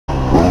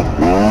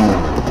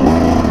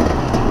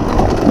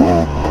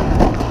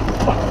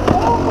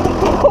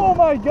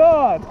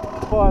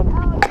fun.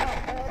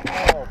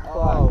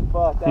 Oh,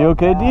 fuck. You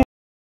okay, D?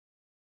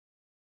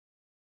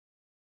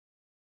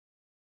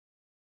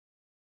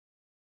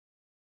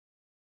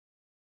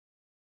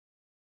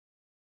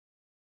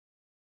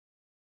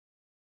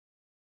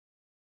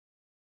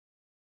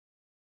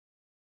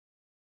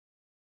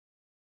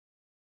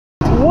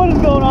 What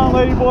is going on,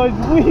 lady boys?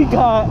 We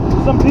got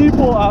some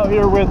people out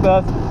here with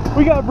us.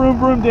 We got Broom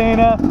Broom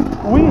Dana.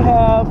 We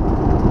have,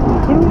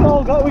 who do we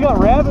all got? We got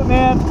Rabbit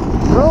Man,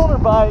 girl on her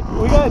bike.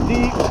 We got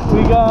Deep.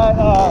 We got,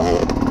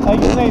 I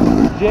think his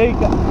name's Jake.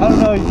 I don't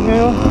know, he's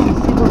new.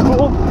 He's super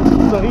cool.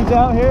 So he's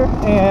out here,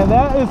 and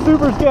that is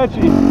super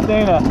sketchy,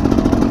 Dana.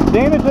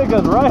 Dana took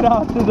us right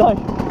off to like,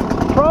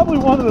 probably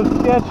one of the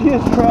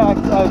sketchiest tracks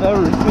I've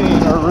ever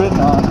seen or ridden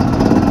on.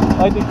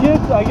 Like the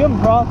kids, I give them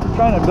props for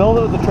trying to build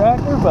it with the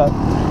tractor, but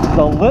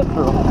the lips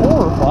are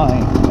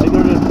horrifying. Like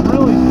they're just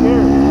really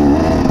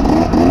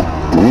scary.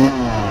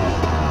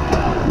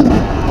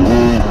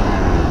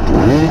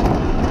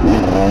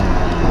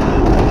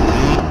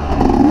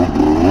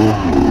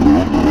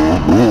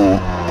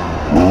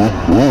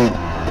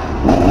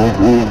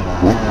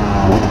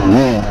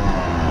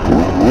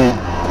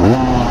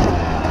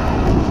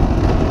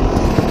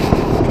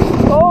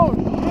 Oh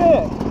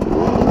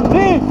shit!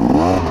 Deep!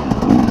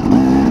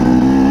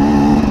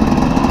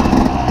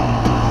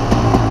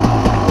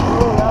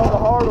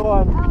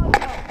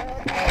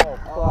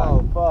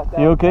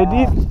 You okay,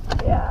 Deep?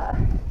 Yeah.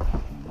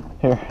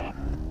 Here.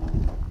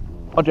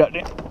 Watch out,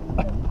 Deep.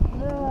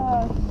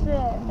 Oh,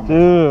 shit.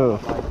 Dude.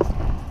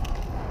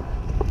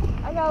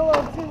 I got a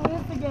little too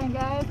loose again,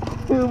 guys.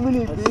 Too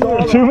many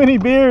beers. Too many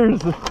beers.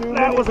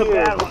 That was a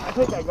bad one. I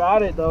think I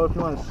got it, though, if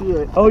you want to see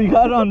it. Oh, you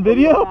got it on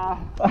video? Yeah.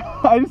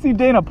 I just see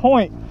Dana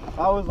point.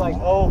 I was like,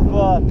 oh,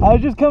 fuck. I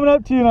was just coming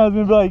up to you and I was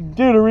going to be like,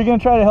 dude, are we going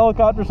to try to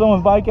helicopter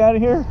someone's bike out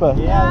of here? But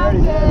Yeah, I already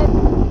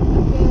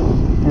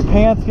did. your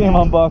pants came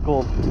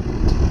unbuckled.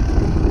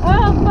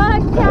 Oh,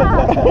 fuck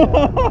yeah.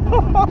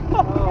 Oh,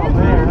 It's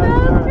one of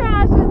those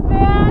crashes,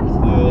 man.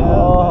 Dude,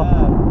 Oh.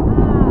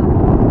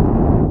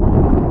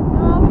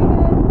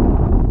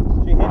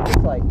 Oh, She hit this,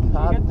 like,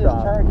 top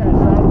drop. Turn kind of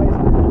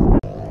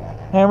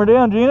sideways. Hammer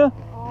down, Gina.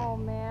 oh,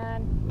 man.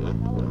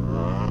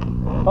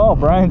 Oh,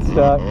 Brian's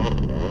stuck.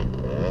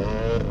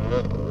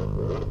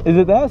 Is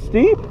it that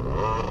steep?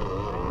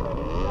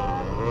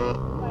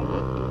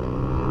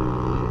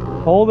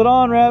 Hold it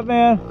on, Rat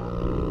Man.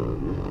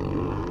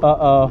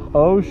 Uh-oh.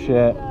 Oh,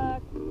 shit.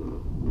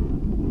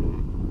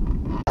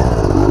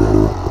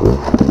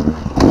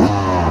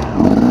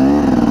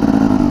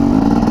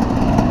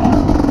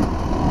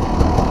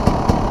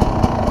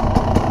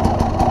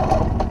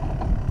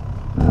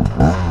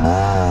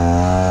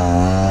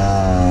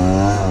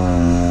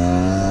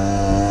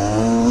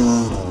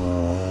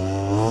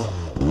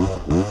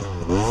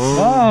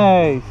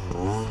 Nice.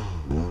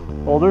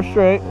 Hold her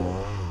straight.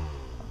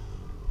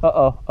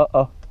 Uh-oh.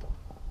 Uh-oh.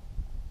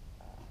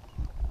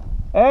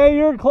 Hey,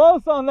 you're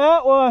close on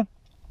that one.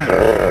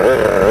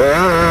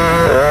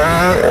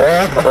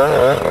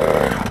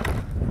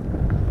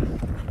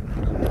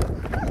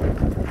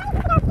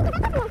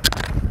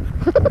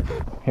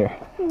 Here.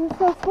 It's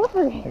so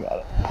slippery. I got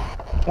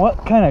it.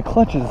 What kind of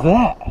clutch is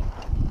that?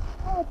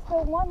 Oh, it's the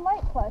one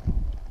light clutch.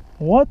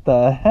 What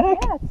the heck?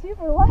 Yeah, it's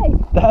super light.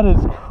 That is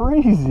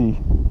crazy.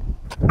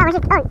 Oh,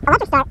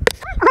 electric start.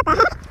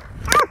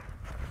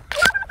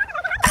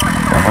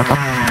 What the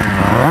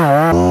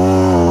heck?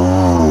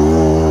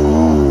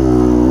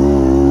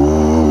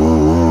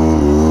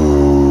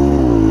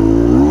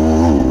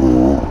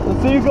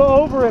 Let's see you go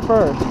over it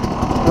first.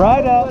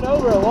 Right I up. went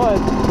over it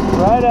once.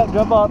 Right up,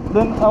 jump up.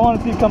 Then I want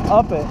to see you come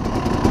up it.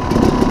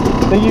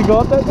 Think you go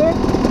up that thing?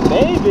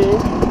 Maybe.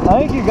 I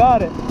think you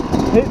got it.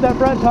 Hit that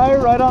front tire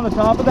right on the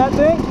top of that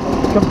thing.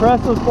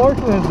 Compress those forks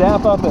and then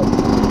zap up it.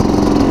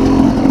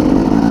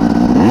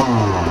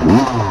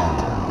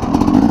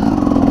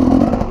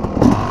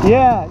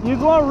 Yeah, you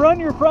just want to run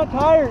your front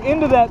tire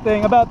into that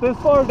thing about this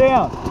far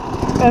down.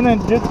 And then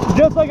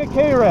just like a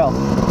K-rail.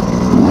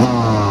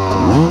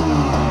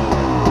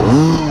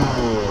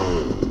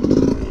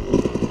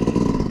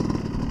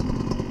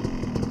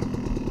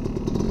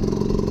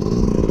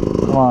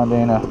 Come on,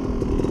 Dana.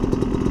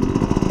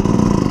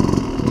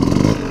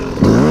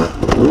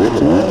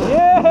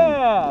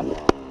 Yeah!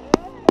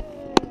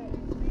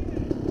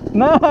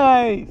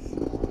 Nice!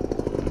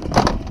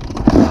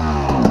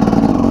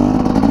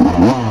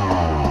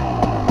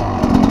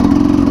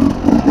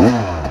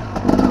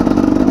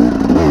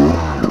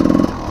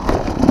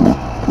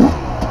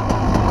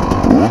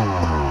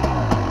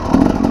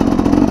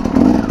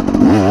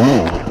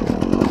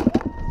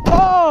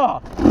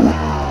 Oh!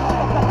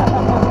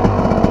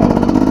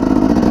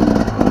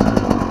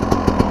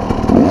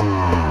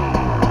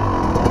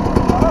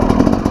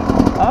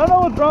 I don't know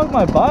what's wrong with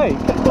my bike.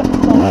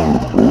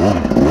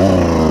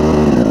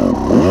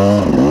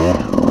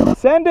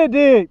 Send it,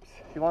 Deeps.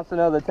 She wants to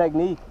know the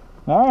technique.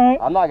 All right.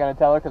 I'm not going to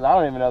tell her because I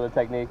don't even know the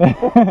technique.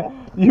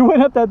 You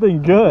went up that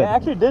thing good. I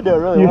actually did do it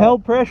really You well.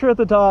 held pressure at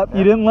the top.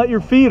 You didn't let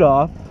your feet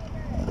off.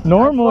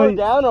 Normally, I slowed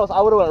down or else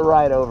I would have went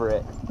right over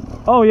it.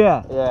 Oh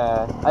yeah.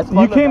 Yeah.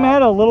 You came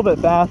at it a little bit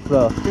fast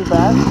though. Too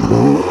fast?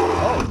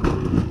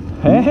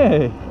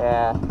 Hey.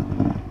 Yeah.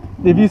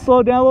 If you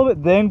slowed down a little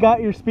bit, then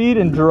got your speed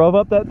and drove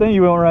up that thing,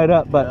 you went right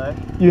up. But really?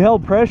 you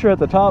held pressure at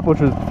the top,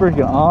 which was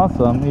freaking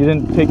awesome. You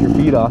didn't take your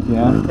feet off, you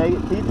know?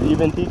 You've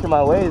been teaching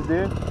my ways,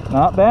 dude.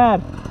 Not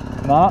bad.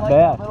 Not like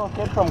bad. That little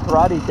kid from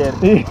Karate Kid.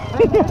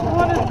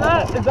 What is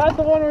that? Is that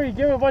the one where you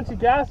give a bunch of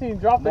gas and you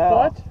drop the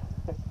clutch?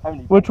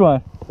 Which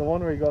one? The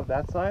one where you go up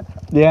that side?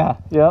 Yeah,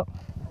 yep.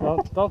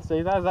 Don't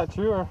say that. Is that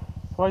true? Or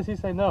why does he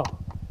say no?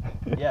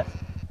 Yes.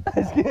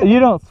 You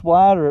don't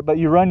splatter it, but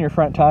you run your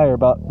front tire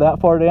about that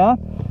far down,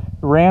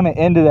 ram it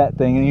into that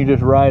thing, and you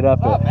just ride up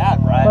Not it.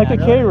 bad, right? Like a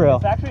K-rail.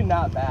 It's actually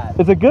not bad.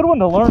 It's a good one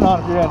to learn on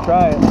if you're gonna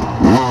try it.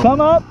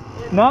 Come up,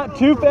 not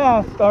too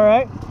fast, all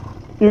right?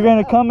 You're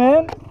gonna come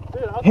in,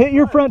 hit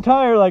your front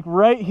tire like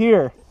right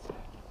here,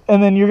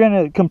 and then you're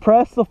gonna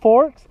compress the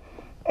forks,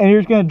 and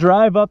you're just gonna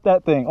drive up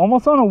that thing,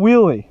 almost on a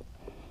wheelie.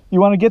 You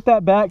wanna get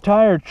that back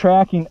tire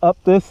tracking up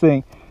this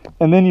thing,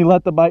 and then you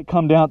let the bike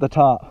come down at the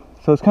top.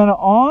 So it's kind of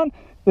on,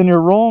 then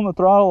you're rolling the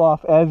throttle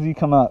off as you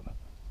come up.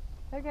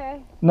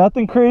 Okay.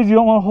 Nothing crazy, you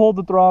don't want to hold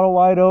the throttle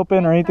wide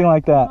open or anything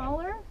like that.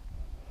 Smaller?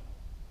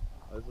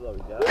 This is what we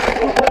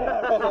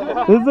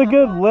got. This is a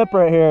good lip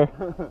right here.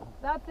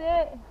 That's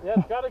it. Yeah,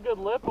 it's got a good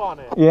lip on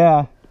it.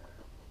 Yeah.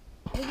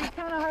 It's just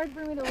kind of hard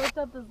for me to lift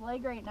up this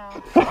leg right now.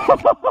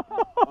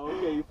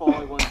 Okay, you fall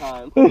like one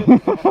time.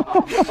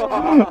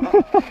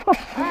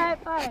 Alright,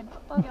 fine.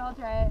 Okay, I'll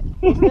try it.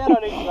 Stand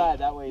on each side,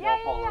 that way you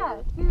don't fall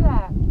over. Do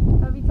that.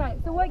 That'd be tight.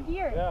 So what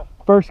gear? Yeah.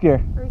 First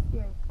gear. First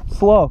gear.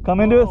 Slow. Come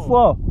into it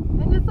slow.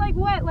 And just like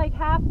what? Like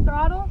half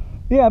throttle?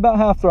 Yeah, about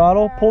half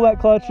throttle. Pull that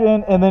clutch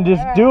in and then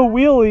just do a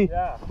wheelie.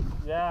 Yeah.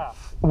 Yeah.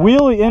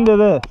 Wheelie into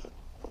this.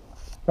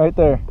 Right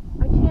there.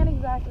 I can't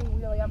exactly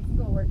wheelie. I'm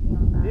still working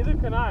on that. Neither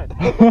can I.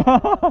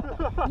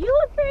 You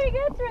look pretty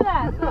good for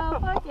that, so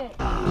fuck it.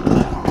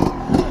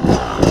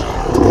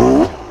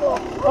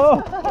 Oh.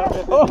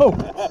 Oh.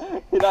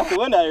 You knocked the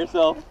wind out of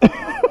yourself. Did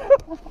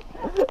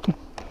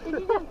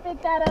you just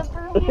pick that up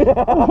for me?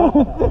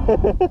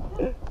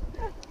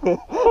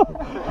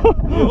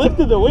 You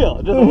lifted the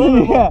wheel, just a little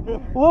bit more. Yeah,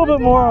 a little bit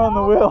more on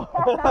the wheel.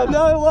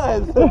 No, it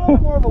was. A little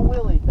more of a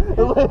wheelie.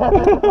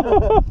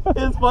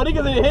 It's funny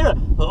because you hear it.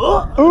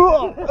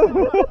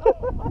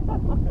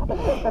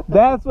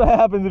 That's what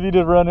happens if you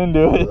just run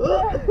into it.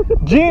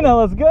 Gina,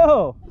 let's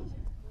go.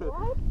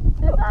 What?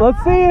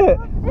 Let's see it.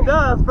 No,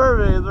 that's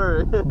perfect. It's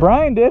perfect.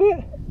 Brian did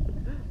it.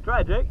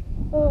 Try it, Jake.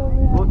 Oh,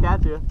 man. We'll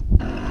catch you.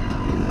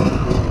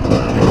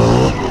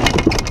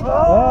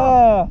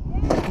 Yeah.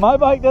 My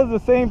bike does the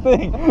same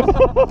thing.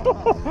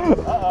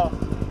 Uh-oh.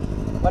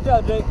 Watch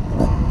out, Jake.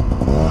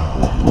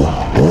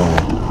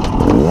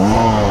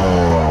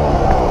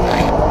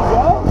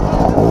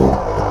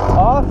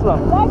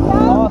 Awesome.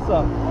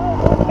 Awesome.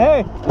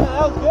 Hey.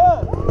 That was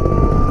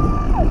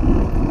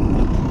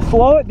good.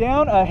 Slow it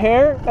down a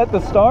hair at the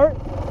start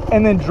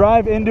and then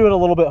drive into it a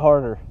little bit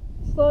harder.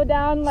 Slow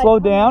down. Like Slow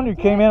down. You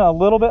came in a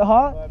little bit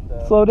hot.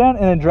 Slow down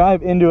and then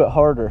drive into it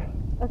harder.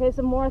 Okay,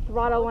 so more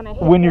throttle when I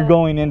hit When you're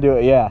going into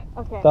it, yeah.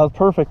 Okay. That was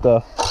perfect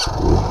though.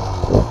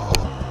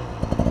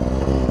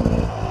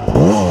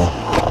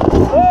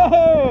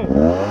 Hey!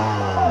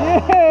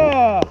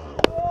 Yeah!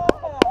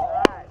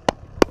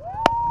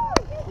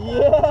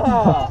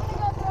 Yeah.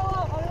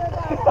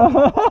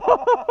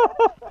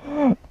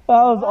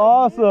 That was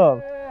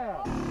awesome.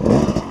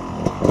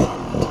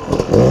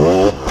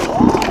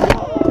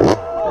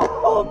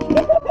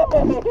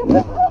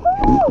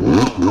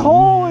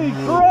 Holy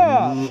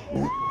crap!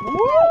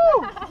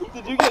 Woo!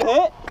 Did you get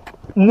hit?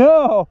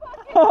 No!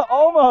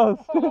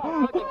 Almost! I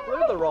can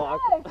clear the rock.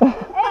 Hey,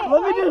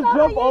 Let me just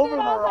jump over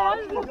the rock.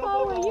 I was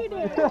what you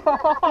did. That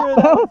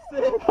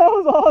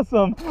was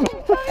awesome. Tell me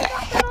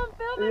about that on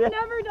film. I've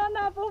never done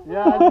that before.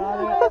 Yeah, I got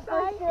it. I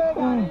sure I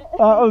got it.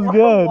 That was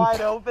good.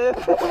 Wide open.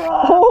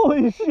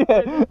 Holy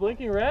shit.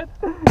 Blinking red?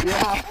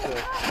 Yeah.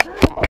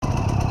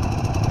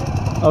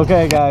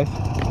 Okay guys,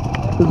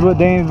 this is what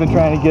Dane's been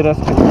trying to get us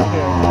to do here.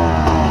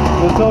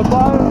 This hill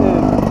climb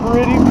is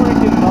pretty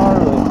freaking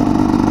gnarly.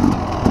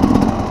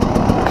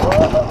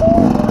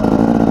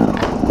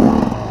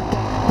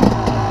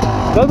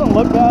 Doesn't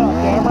look bad on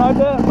camera, I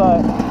bet,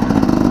 but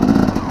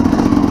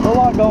there's a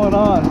lot going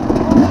on.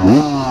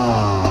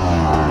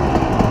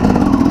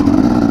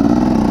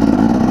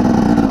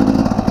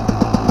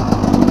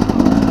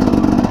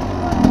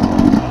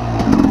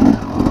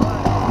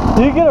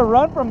 You get a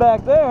run from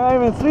back there, I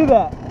didn't even see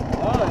that.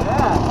 Oh,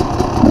 yeah.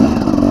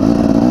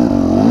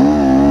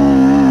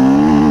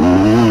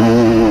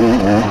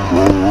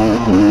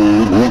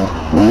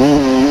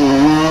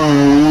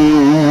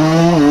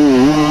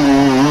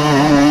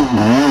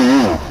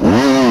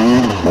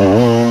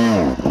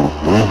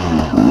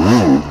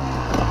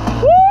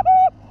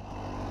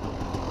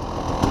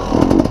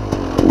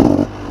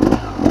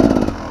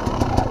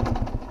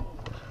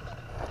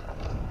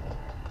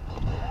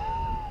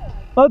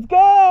 Let's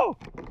go!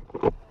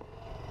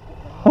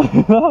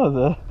 That was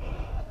a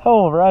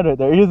hell of a ride right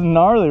there. He's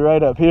gnarly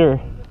right up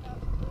here.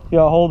 You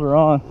gotta hold her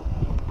on.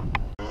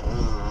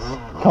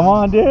 Come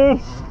on, dude.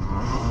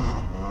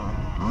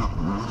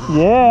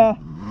 Yeah.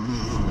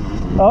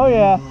 Oh,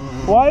 yeah.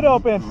 Wide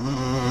open.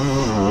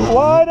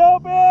 Wide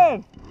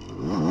open.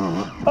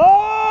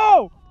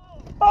 Oh!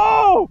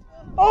 Oh!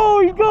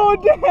 Oh, he's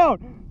going down.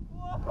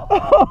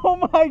 Oh,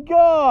 my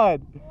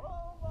God.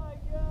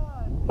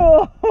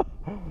 Oh my god.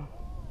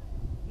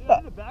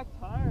 Dude, the back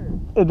tire.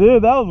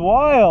 Dude, that was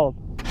wild.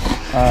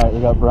 All right, we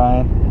got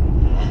Brian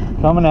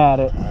coming at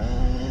it.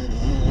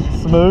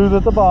 Smooth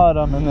at the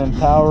bottom and then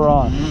power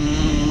on.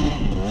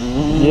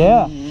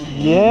 Yeah,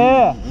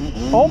 yeah.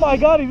 Oh my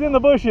God, he's in the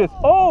bushes.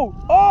 Oh,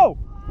 oh,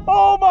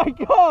 oh my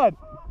God.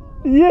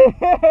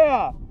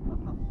 Yeah.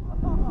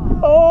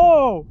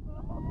 Oh,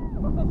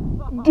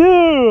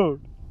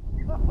 dude.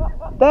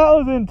 That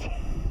was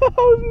that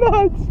was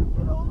nuts.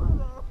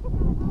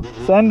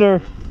 Send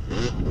her.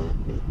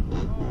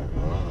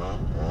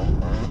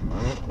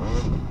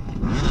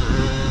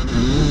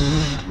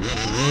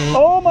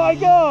 Oh my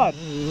God!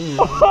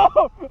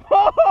 Oh,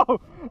 oh,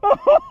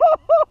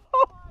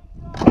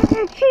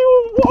 she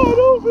was wide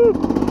open!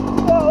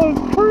 That was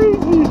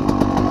crazy!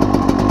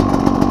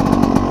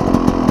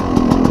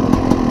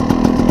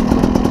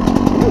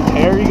 Is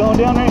Harry going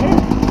down right here?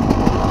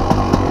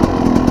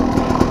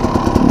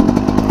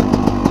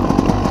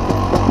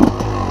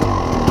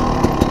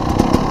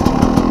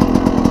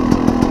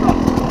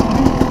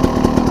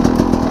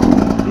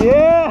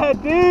 Yeah,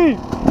 deep!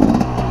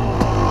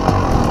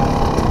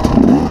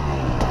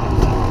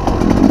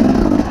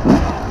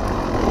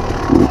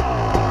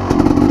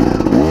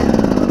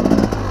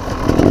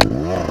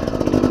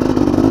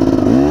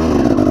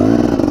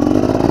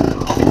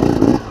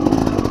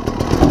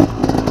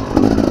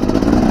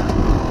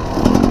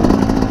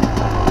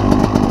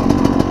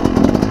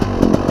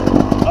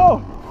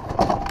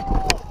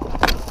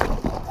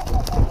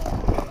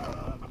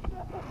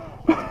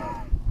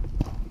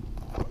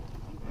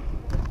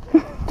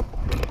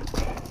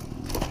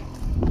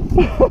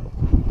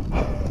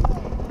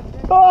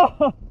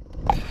 Oh!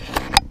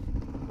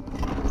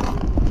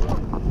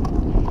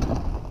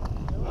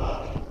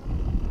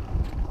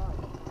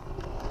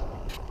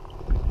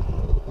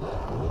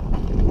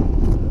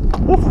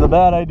 This is a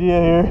bad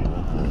idea here.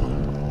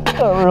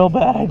 A real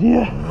bad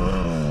idea.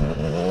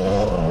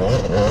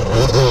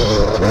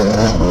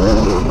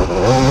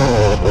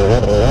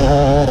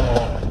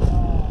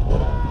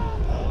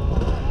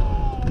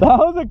 That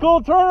was a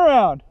cool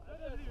turnaround.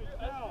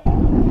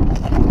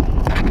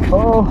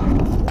 Oh.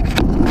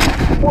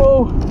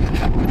 Whoa.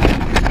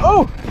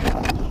 Oh.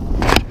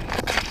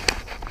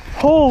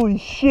 Holy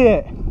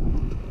shit.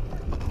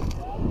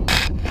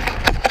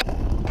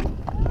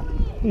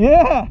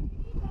 Yeah.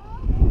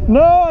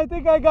 No, I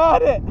think I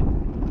got it.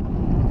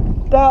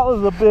 That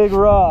was a big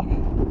rock.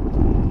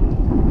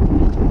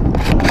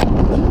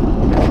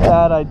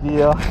 Bad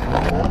idea.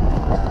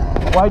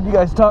 Why'd you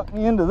guys talk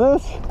me into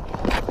this?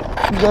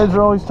 You guys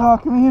are always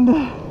talking me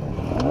into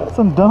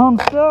some dumb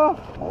stuff.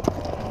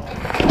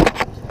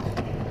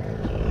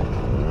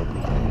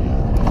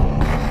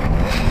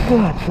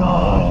 Good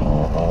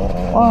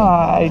God.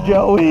 Why,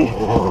 Joey?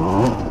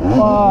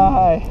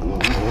 Why?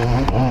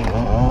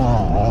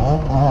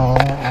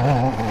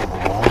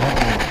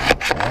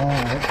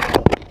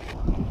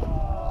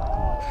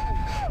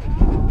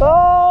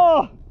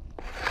 Oh!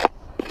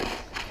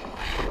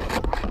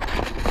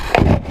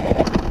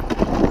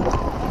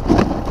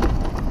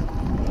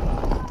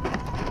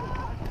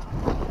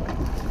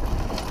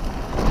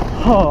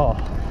 Oh.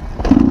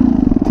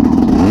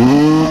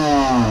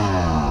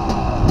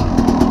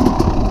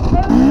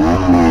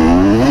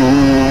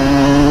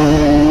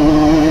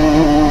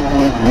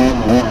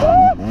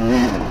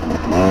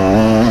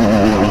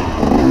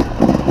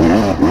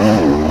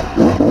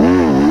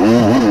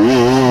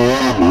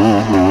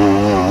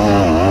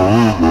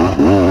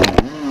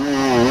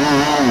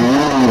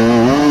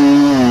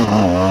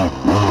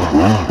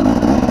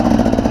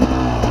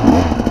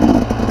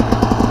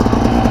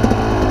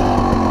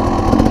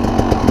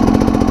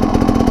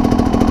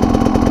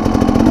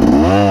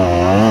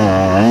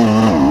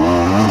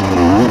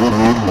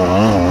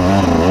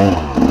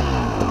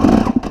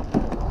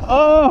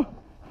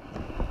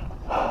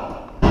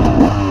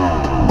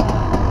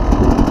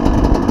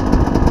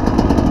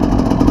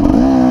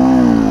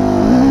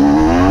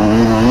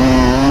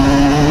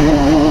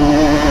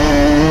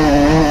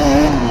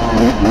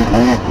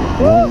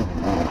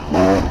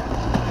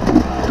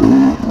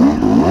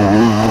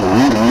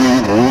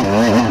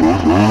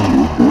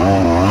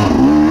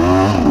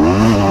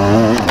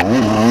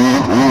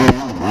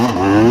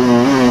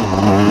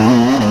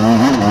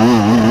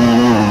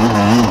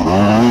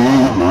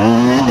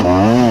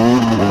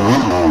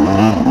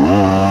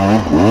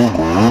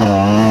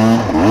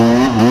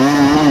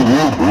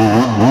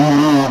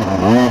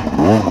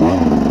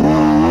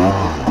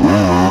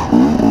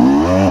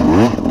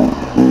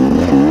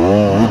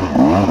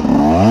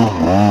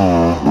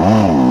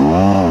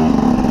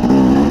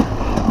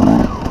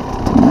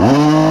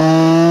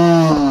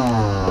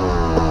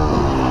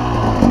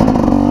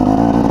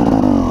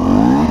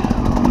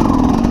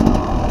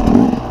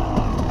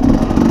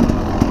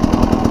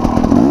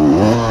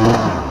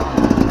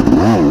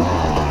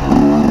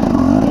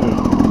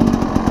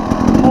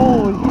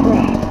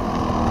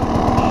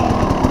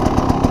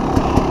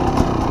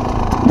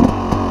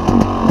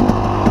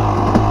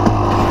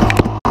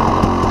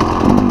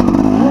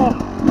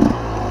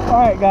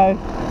 Alright guys,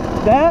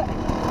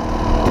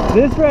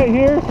 this right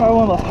here is probably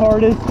one of the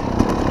hardest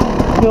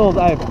hills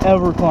I've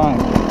ever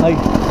climbed. Like,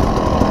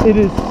 it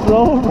is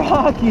so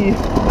rocky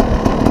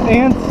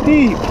and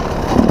steep.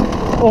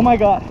 Oh my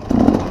god.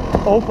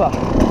 Opa.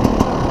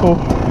 Oh.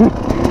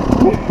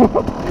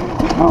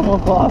 I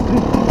almost lost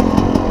it.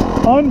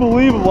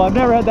 Unbelievable. I've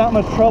never had that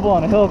much trouble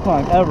on a hill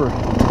climb ever.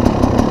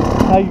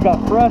 I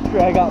got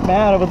frustrated, I got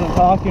mad, I wasn't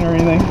talking or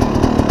anything.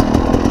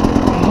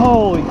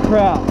 Holy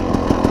crap.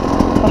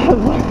 I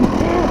was like,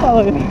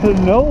 there's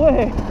no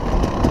way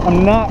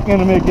I'm not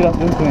gonna make it up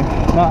this thing.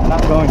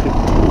 Not going to.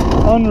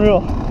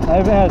 Unreal. I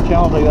haven't had a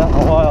challenge like that in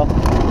a while.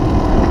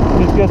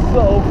 It just gets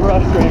so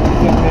frustrating when you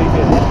can't make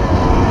it.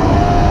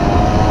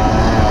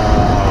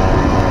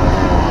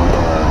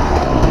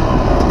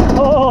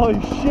 Holy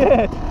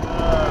shit!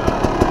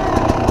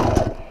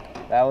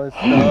 That was so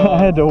I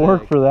had to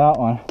work for that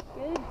one.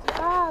 Good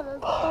job. That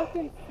was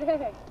fucking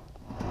sick.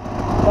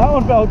 That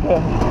one felt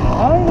good.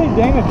 I don't think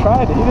Dana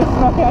tried it. He just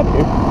snuck at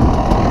you.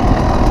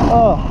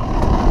 Oh,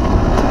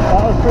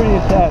 that was pretty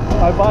intense.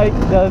 My bike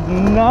does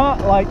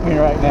not like me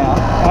right now.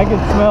 I can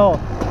smell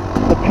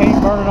the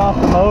paint burning off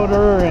the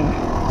motor, and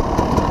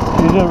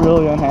she's just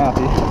really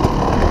unhappy.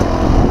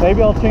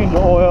 Maybe I'll change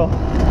the oil.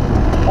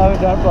 I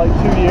haven't done it for like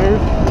 2 years,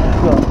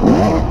 so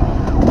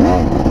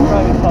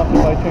probably tough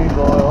if I change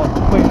the oil.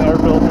 Clean the air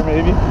filter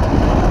maybe.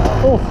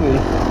 We'll see.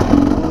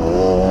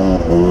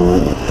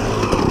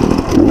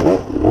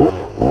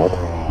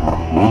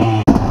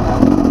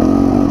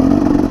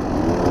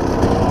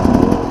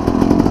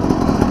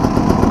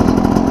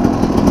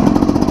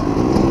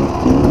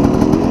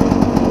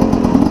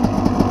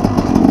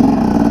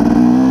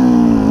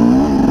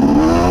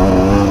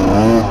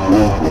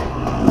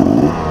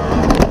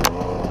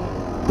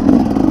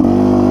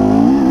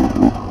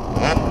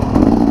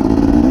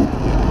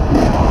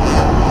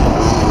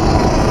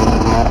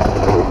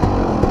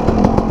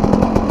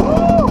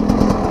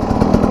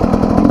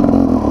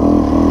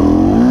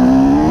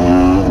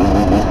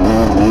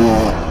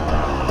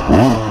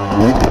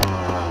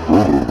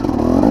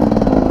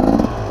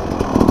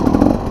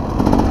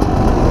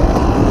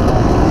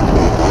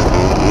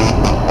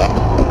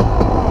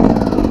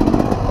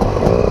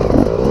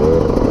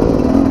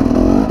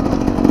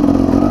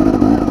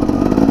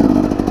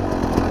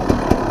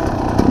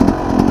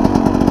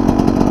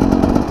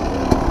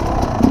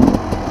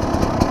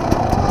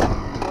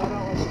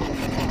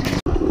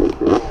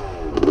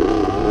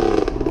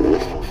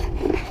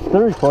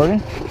 They're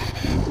recording?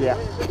 Yeah.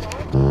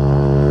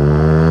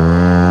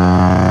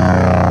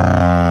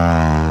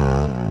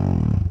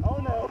 Oh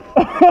no.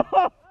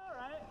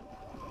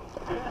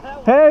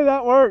 Hey,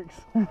 that works.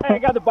 Hey, I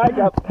got the bike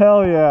up.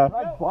 Hell yeah.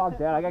 I bogged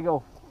down. I gotta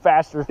go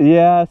faster.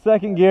 Yeah,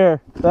 second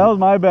gear. That was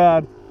my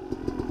bad.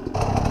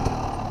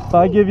 If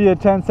I give you a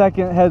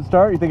 10-second head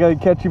start, you think I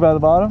could catch you by the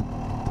bottom?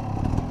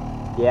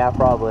 Yeah,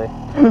 probably.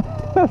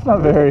 That's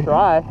not very.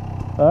 Try.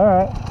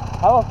 Alright.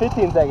 How about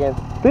 15 seconds?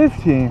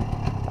 15.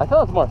 I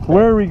thought it's more fair.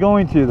 Where are we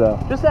going to though?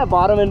 Just that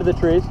bottom into the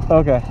trees.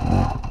 Okay.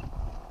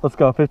 Let's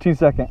go. 15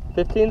 seconds.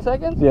 15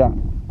 seconds? Yeah.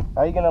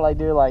 Are you gonna like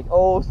do like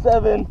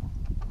 07?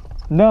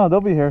 No, they'll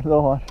be here.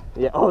 They'll watch.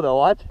 Yeah. Oh, they'll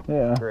watch?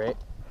 Yeah. Great.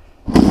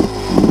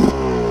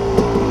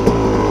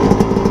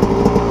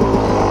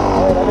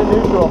 Alright, I'm in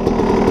neutral.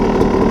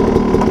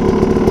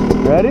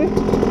 Ready?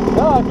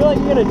 No, I feel like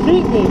you're gonna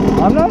cheat me.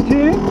 I'm not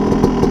cheating.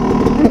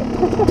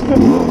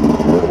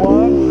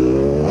 1,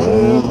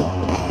 2,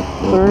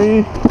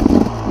 3,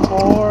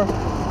 4,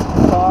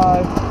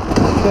 5,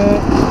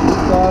 6,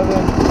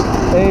 7,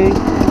 8,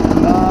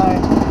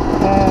 9,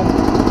 10,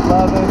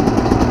 11,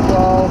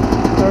 12,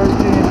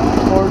 13,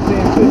 14,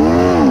 15.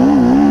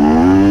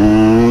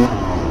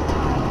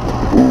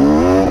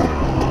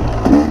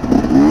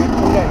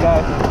 Okay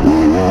guys,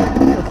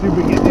 let's see if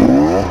we can get there.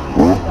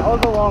 That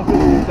was a long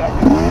 15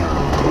 seconds.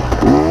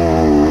 I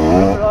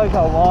didn't realize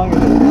how long it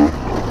is.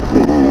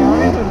 It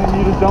counted and then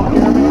you just don't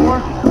hear him anymore.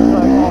 You're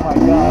like, oh my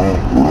god.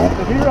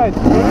 If he rides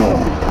through, it'll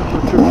be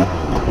for sure.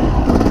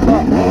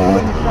 But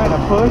when he's trying to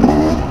push,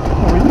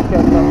 and we just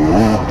catch up.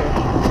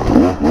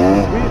 Okay.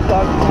 We just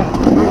thought he was kind of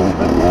smooth,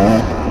 but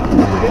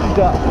we're getting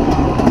done.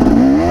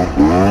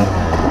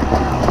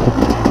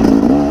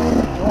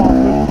 Oh,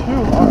 52.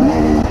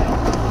 Alright.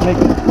 Make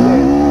it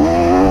safe.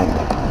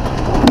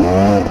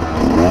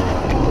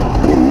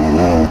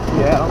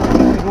 Yeah, don't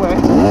make anything away.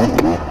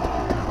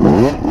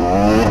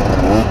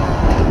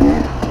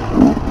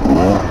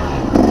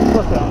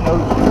 Look at that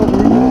nose.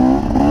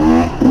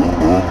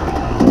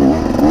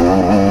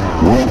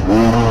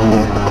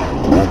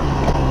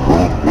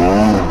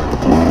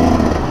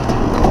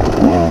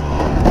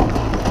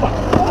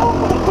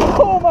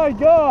 Oh my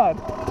god!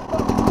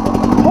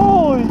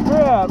 Holy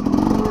crap!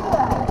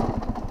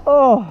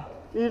 Oh,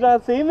 You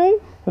not see me?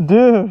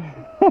 dude.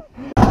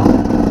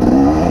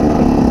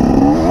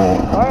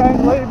 Alright,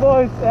 lady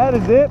boys, that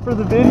is it for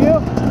the video.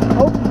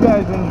 Hope you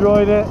guys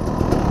enjoyed it.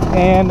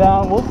 And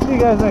we'll see you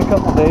guys in a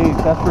couple days,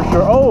 that's for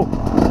sure. Oh,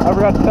 I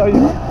forgot to tell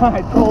you.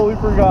 I totally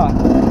forgot.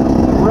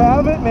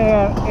 Rabbit Man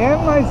man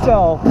and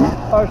myself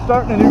are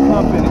starting a new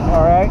company,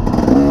 all right?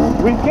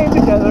 We came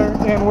together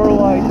and we're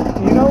like,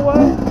 you know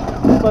what?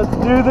 Let's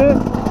do this.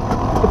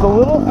 It's a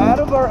little out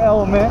of our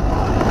element.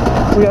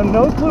 We have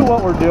no clue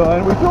what we're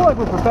doing. We feel like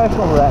we're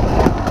professionals at it,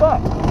 but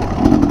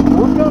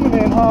we're coming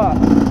in hot,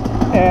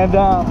 and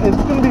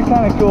it's going to be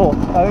kind of cool.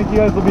 I think you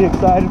guys will be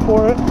excited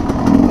for it,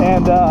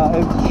 and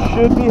it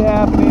should be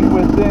happening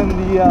within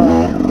the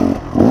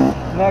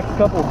next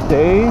couple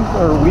days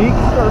or weeks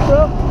or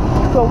so.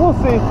 So we'll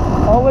see.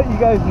 I'll let you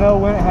guys know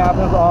when it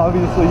happens.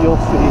 Obviously, you'll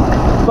see.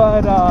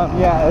 But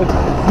yeah, it's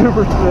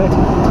super sick.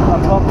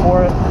 I'm pumped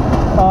for it.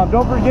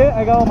 Don't forget,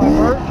 I got all my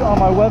merch on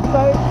my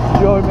website,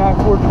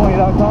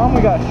 JOEYMAC420.com.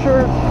 We got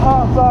shirts,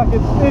 hot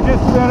sockets, fidget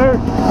spinners.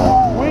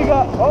 We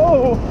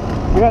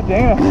got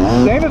Dana.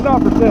 Dana's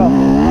not for sale.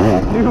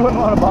 You wouldn't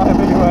want to buy him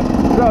anyway.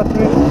 Trust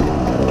me.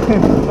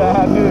 It's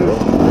bad news.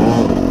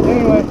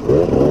 Anyway,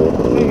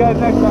 see you guys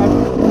next time.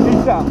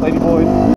 Peace out, lady boys.